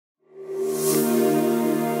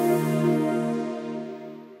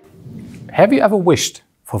Have you ever wished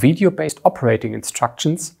for video-based operating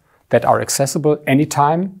instructions that are accessible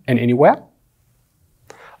anytime and anywhere?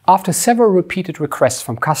 After several repeated requests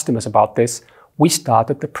from customers about this, we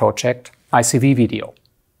started the project ICV Video.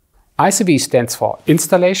 ICV stands for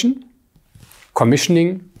Installation,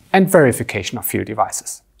 Commissioning and Verification of Field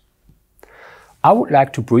Devices. I would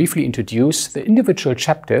like to briefly introduce the individual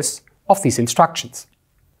chapters of these instructions.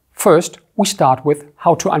 First, we start with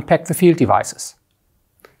how to unpack the field devices.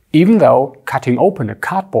 Even though cutting open a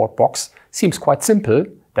cardboard box seems quite simple,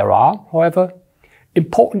 there are, however,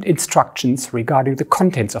 important instructions regarding the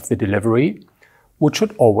contents of the delivery, which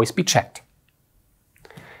should always be checked.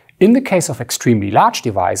 In the case of extremely large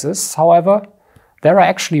devices, however, there are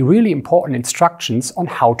actually really important instructions on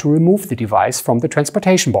how to remove the device from the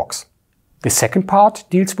transportation box. The second part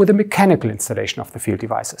deals with the mechanical installation of the field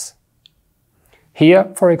devices.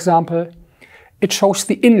 Here, for example, it shows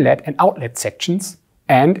the inlet and outlet sections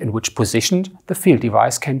and in which position the field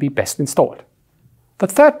device can be best installed. The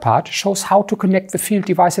third part shows how to connect the field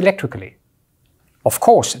device electrically. Of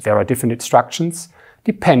course, there are different instructions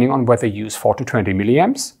depending on whether you use 4 to 20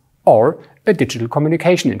 milliamps or a digital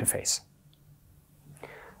communication interface.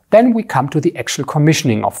 Then we come to the actual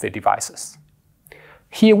commissioning of the devices.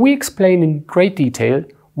 Here we explain in great detail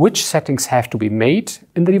which settings have to be made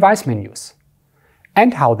in the device menus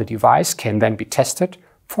and how the device can then be tested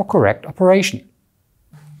for correct operation.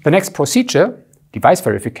 The next procedure, device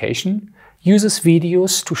verification, uses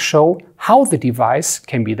videos to show how the device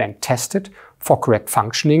can be then tested for correct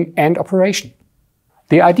functioning and operation.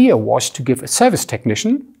 The idea was to give a service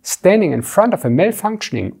technician standing in front of a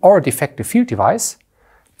malfunctioning or defective field device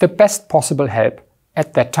the best possible help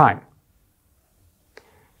at that time.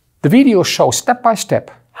 The videos show step by step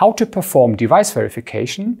how to perform device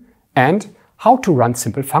verification and how to run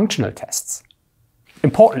simple functional tests.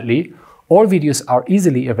 Importantly, all videos are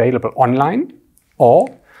easily available online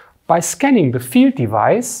or by scanning the field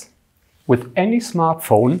device with any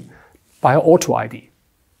smartphone via Auto ID.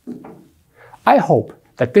 I hope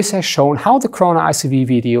that this has shown how the KROHNE ICV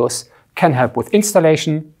videos can help with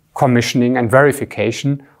installation, commissioning and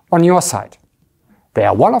verification on your side. They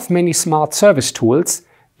are one of many smart service tools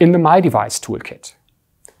in the My Device Toolkit,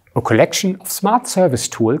 a collection of smart service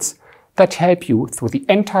tools that help you through the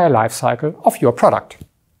entire lifecycle of your product.